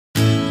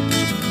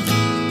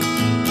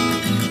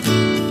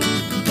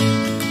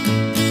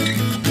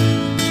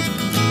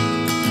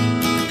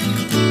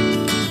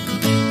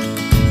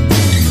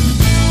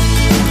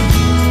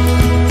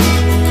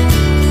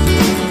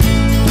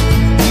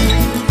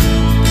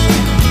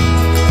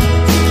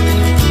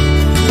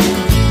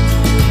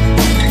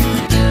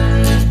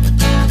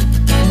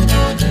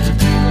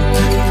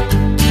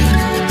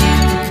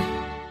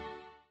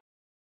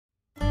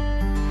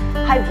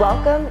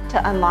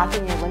to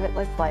unlocking your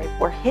limitless life,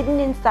 where hidden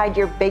inside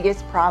your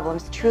biggest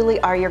problems truly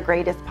are your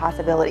greatest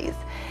possibilities.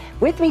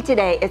 With me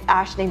today is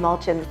Ashni.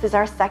 This is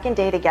our second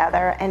day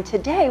together, and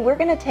today we're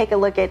going to take a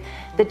look at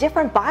the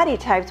different body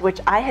types, which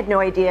I had no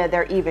idea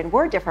there even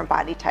were different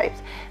body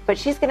types. But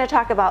she's going to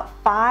talk about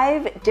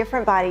 5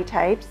 different body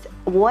types,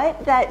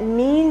 what that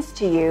means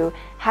to you,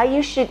 how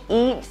you should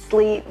eat,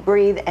 sleep,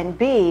 breathe, and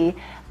be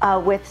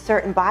with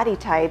certain body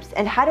types,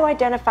 and how to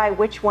identify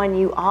which one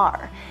you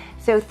are.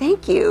 So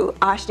thank you,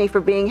 Ashni,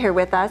 for being here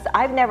with us.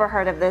 I've never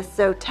heard of this,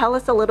 so tell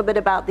us a little bit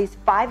about these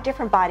 5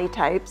 different body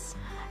types.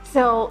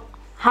 So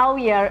how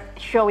we are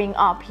showing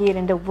up here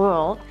in the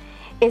world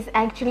is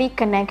actually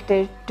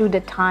connected to the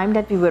time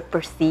that we were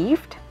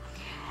perceived,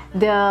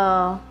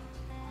 the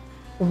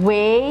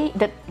way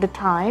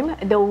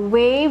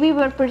we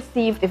were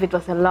perceived, if it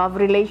was a love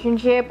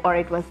relationship or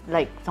it was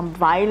like some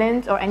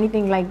violence or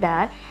anything like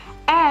that,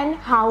 and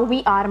how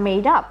we are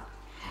made up.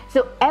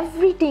 So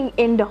everything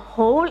in the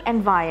whole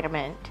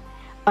environment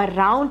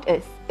around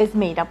us is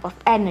made up of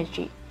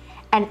energy.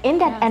 And in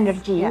that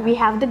energy, we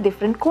have the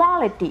different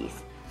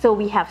qualities. So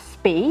we have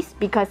space,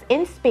 because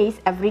in space,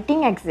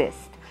 everything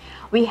exists.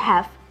 We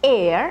have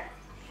air,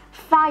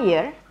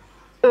 fire,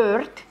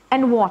 earth,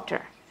 and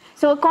water.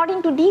 So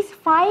according to these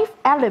 5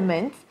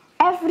 elements,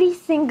 every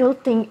single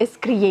thing is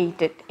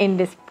created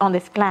on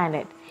this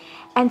planet.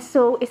 And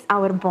so is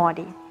our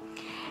body.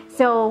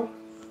 So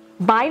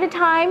by the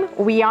time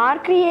we are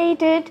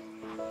created,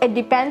 it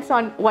depends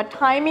on what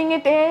timing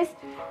it is,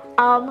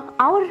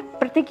 our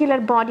particular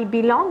body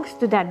belongs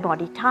to that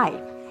body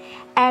type.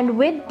 And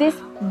with this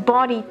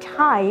body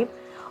type,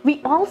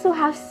 we also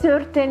have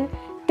certain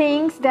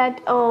things that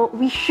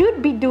we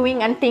should be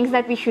doing and things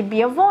that we should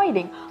be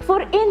avoiding.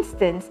 For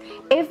instance,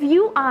 if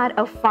you are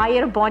a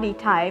fire body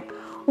type,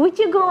 would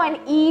you go and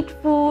eat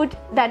food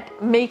that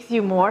makes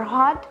you more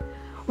hot?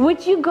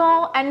 Would you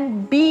go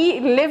and be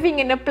living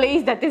in a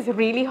place that is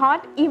really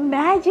hot?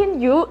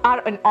 Imagine you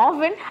are an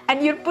oven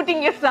and you're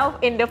putting yourself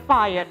in the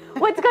fire.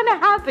 What's going to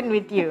happen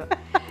with you?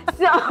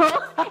 So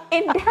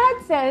in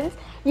that sense,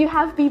 you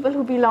have people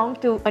who belong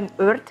to an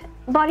earth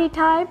body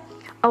type,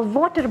 a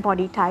water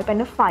body type,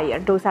 and a fire.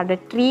 Those are the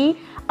 3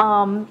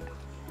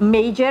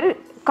 major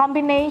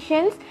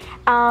combinations.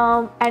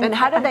 And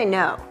how do they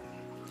know?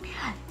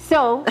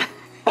 So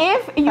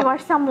if you are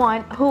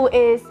someone who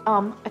is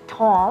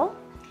tall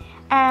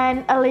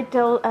and a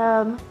little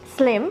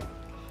slim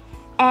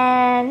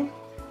and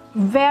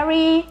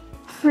very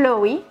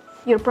flowy,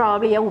 you're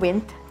probably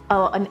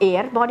an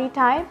air body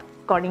type,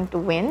 according to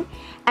wind,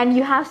 and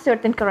you have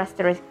certain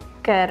characteristics.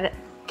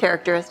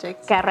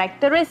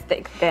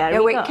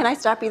 There we go. Can I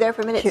stop you there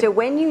for a minute? Sure. So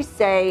when you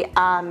say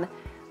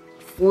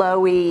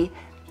flowy,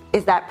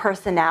 is that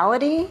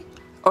personality,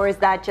 or is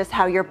that just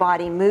how your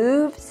body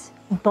moves?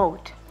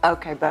 Both.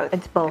 Okay, both.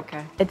 It's both.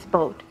 Okay. It's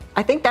both.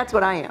 I think that's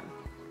what I am.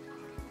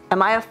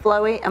 Am I a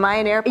flowy? Am I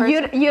an air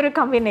person? You're a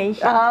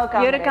combination. Oh,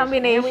 combination. You're a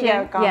combination. Here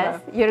we go, combo.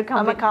 Yes, you're a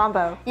I'm a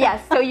combo.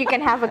 Yes, so you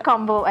can have a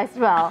combo as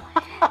well.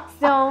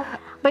 So,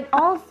 but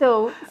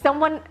also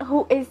someone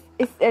who is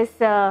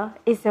a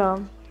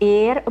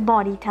air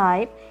body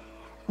type,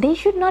 they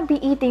should not be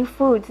eating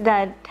foods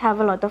that have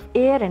a lot of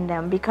air in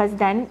them, because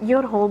then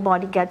your whole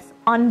body gets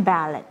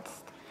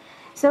unbalanced.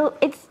 So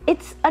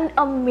it's an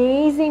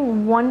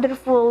amazing,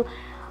 wonderful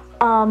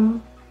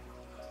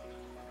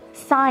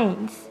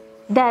science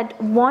that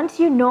once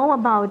you know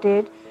about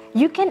it,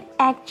 you can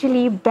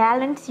actually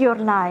balance your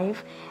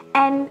life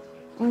and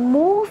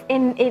move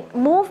in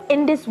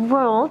this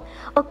world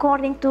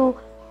according to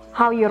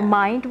how your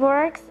mind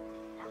works,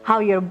 how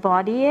your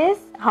body is,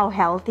 how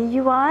healthy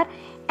you are,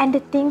 and the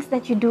things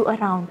that you do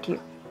around you.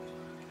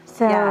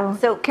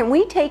 So can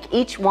we take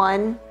each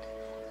one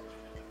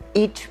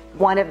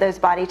of those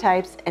body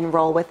types and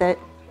roll with it?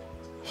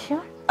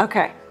 Sure.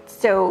 Okay.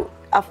 So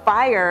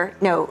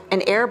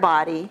an air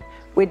body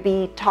would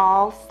be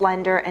tall,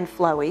 slender, and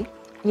flowy.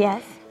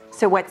 Yes.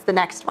 So what's the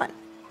next one?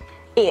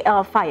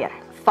 Fire.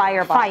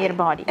 Fire body. Fire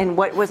body. And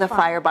what was a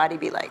fire body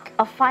be like?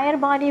 A fire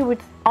body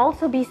would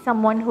also be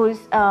someone who's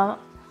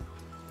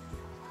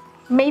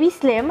maybe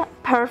slim,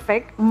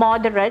 perfect,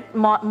 moderate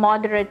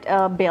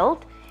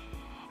build,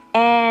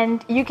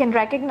 and you can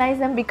recognize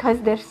them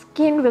because their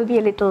skin will be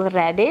a little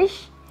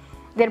reddish.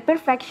 They're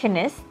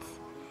perfectionists.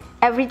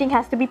 Everything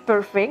has to be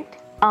perfect.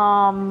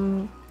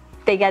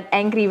 They get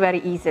angry very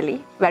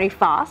easily, very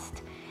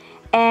fast,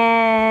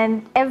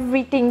 and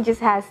everything just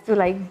has to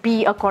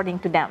be according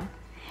to them.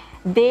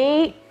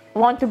 They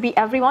want to be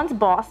everyone's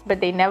boss, but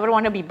they never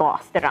want to be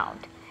bossed around.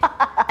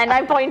 And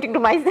I'm pointing to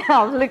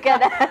myself. Look at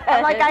that.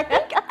 I'm like,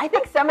 I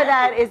think some of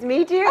that is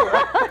me too.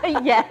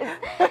 Yes.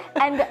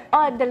 And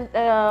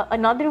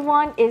another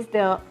one is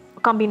the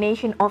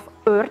combination of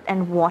earth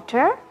and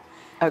water.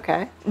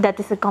 Okay. That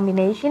is a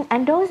combination,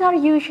 and those are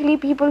usually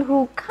people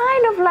who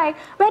kind of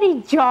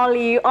very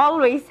jolly,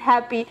 always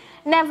happy,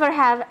 never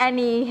have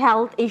any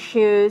health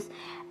issues,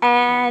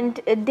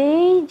 and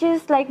they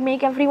just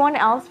make everyone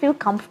else feel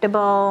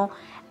comfortable,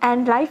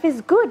 and life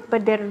is good,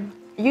 but they're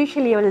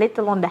usually a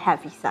little on the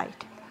heavy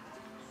side.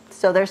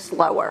 So they're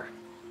slower.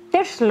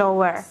 They're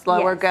slower.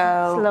 Slower Yes.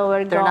 go.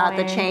 Slower They're not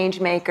the going. change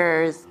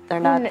makers. They're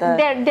not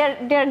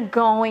the. They're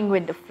going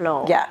with the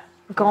flow. Yeah.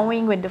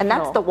 Going with the And flow.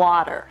 that's the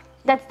water.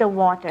 That's the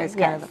water. It's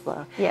Yes. kind of the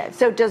flow. Yes.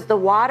 So does the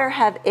water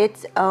have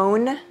its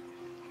own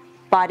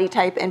body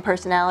type and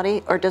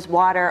personality, or does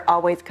water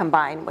always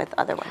combine with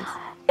other ones?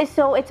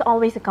 So it's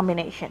always a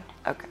combination.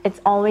 Okay.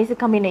 It's always a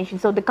combination.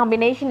 So the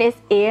combination is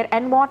air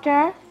and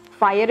water,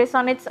 fire is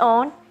on its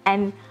own,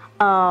 and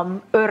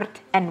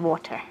earth and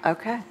water.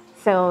 Okay.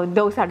 So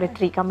those are the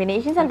three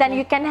combinations. And then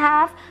you can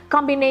have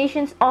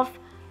combinations of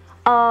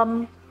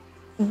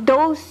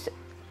those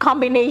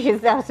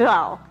combinations as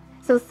well.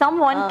 So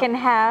someone can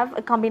have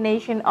a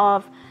combination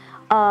of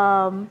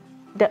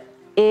the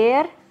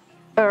air,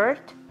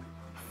 earth,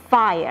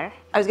 fire.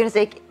 I was going to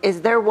say,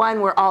 is there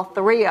one where all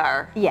three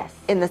are Yes.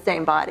 in the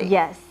same body?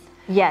 Yes,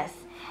 yes.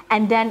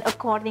 And then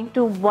according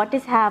to what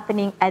is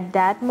happening at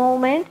that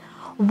moment,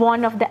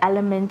 one of the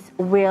elements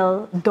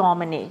will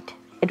dominate.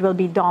 It will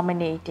be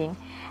dominating.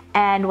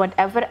 And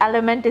whatever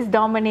element is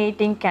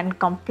dominating can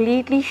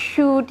completely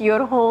shoot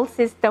your whole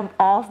system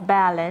off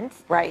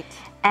balance. Right.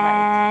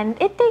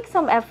 And it takes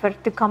some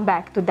effort to come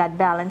back to that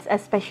balance,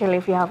 especially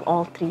if you have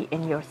all three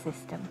in your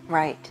system.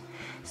 Right.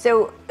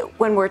 So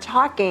when we're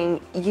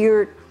talking,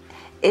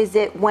 is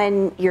it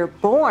when you're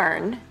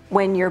born,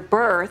 when you're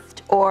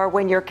birthed, or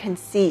when you're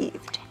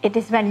conceived? It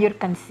is when you're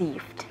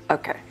conceived.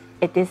 Okay.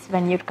 It is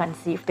when you're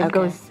conceived. It Okay.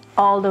 goes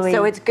all the way.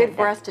 So it's good like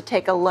for that. us to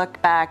take a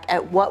look back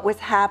at what was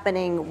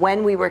happening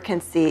when we were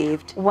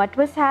conceived. What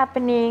was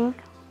happening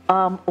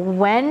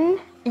when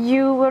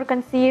you were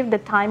conceived, the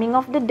timing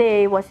of the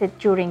day. Was it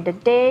during the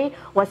day?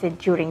 Was it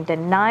during the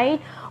night?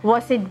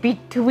 Was it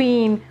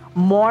between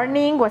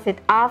morning? Was it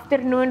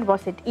afternoon?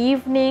 Was it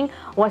evening?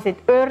 Was it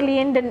early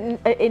in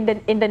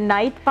the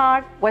night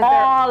part?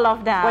 All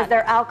of that. Was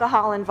there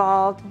alcohol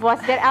involved?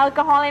 Was there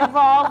alcohol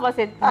involved? Was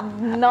it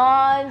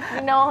not,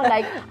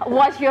 like,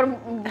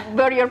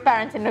 were your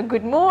parents in a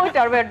good mood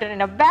or were they in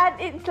a bad?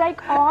 It's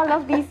like all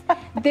of these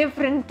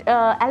different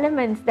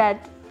elements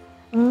that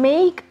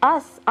make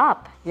us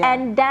up. Yeah.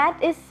 And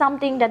that is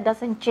something that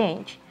doesn't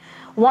change.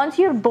 Once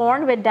you're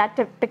born with that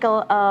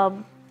typical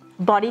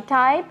body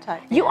type,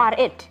 you are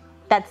it.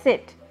 That's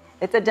it.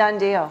 It's a done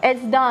deal.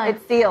 It's done.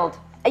 It's sealed.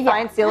 Yeah.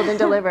 Signed, sealed, and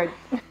delivered.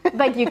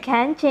 But you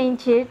can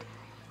change it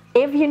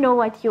if you know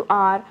what you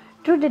are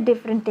through the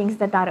different things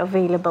that are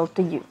available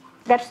to you.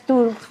 There's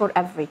tools for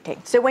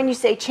everything. So when you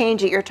say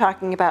change it, you're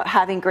talking about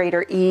having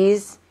greater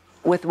ease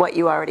with what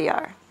you already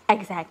are.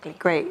 Exactly.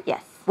 Great.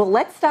 Yes. Well,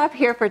 let's stop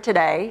here for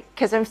today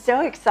because I'm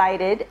so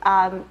excited.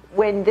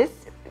 When this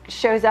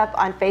shows up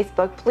on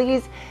Facebook,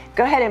 please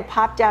go ahead and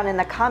pop down in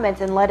the comments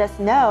and let us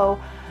know,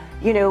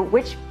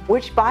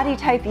 which body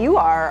type you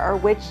are, or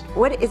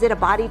what is it, a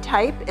body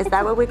type? Is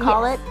that what we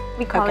call Yes, it?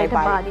 we call it a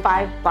body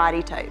type. 5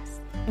 body types.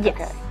 Yes.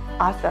 Okay.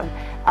 Awesome.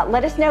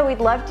 Let us know. We'd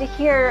love to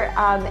hear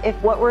if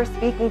what we're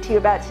speaking to you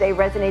about today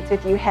resonates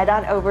with you. Head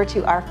on over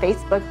to our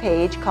Facebook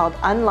page called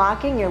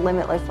Unlocking Your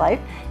Limitless Life,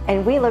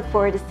 and we look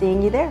forward to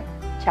seeing you there.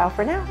 Ciao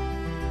for now.